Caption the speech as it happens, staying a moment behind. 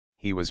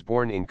He was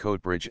born in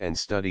Coatbridge and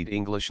studied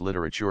English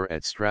literature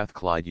at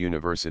Strathclyde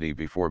University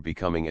before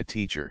becoming a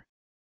teacher.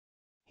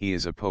 He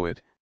is a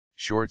poet,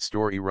 short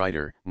story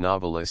writer,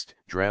 novelist,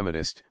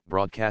 dramatist,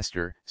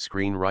 broadcaster,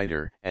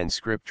 screenwriter, and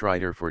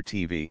scriptwriter for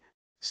TV,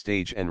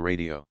 stage and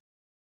radio.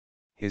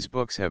 His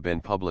books have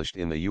been published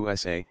in the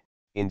USA,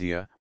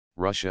 India,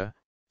 Russia,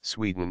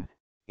 Sweden,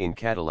 in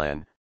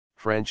Catalan,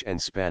 French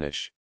and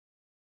Spanish.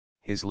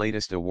 His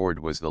latest award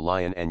was the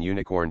Lion and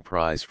Unicorn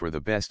Prize for the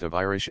Best of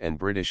Irish and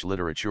British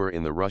Literature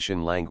in the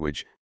Russian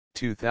Language,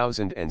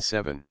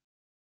 2007.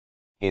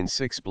 In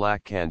Six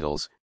Black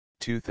Candles,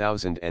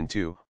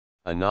 2002,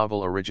 a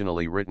novel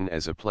originally written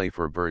as a play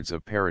for Birds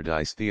of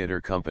Paradise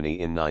Theatre Company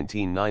in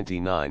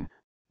 1999,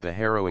 the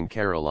heroine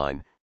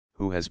Caroline,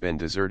 who has been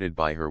deserted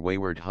by her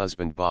wayward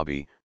husband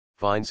Bobby,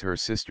 finds her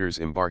sisters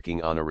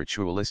embarking on a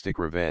ritualistic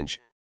revenge,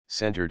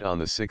 centered on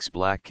the 6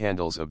 black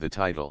candles of the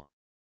title.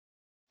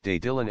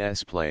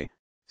 Dillon's play,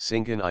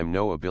 Sinkin' I'm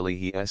No a Billy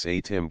He S.A.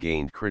 Tim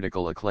gained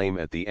critical acclaim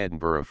at the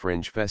Edinburgh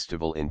Fringe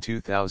Festival in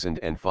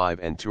 2005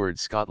 and toured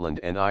Scotland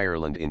and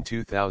Ireland in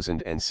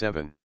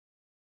 2007.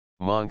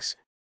 Monks,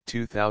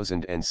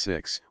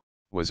 2006,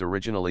 was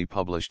originally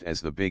published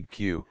as The Big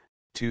Q,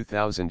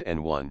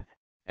 2001,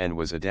 and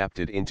was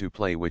adapted into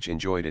play which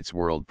enjoyed its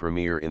world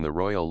premiere in the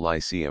Royal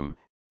Lyceum,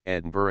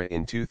 Edinburgh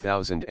in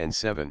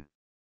 2007.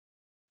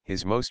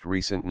 His most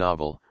recent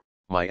novel,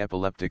 My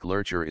Epileptic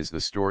Lurcher, is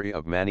the story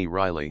of Manny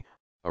Riley,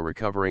 a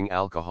recovering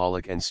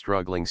alcoholic and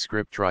struggling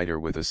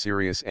scriptwriter with a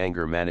serious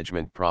anger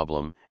management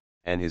problem,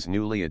 and his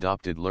newly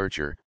adopted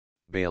lurcher,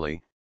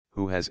 Bailey,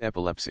 who has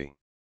epilepsy.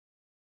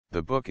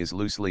 The book is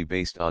loosely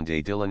based on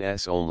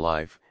Dillon's own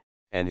life,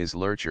 and his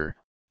lurcher,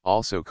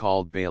 also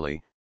called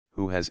Bailey,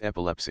 who has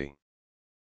epilepsy.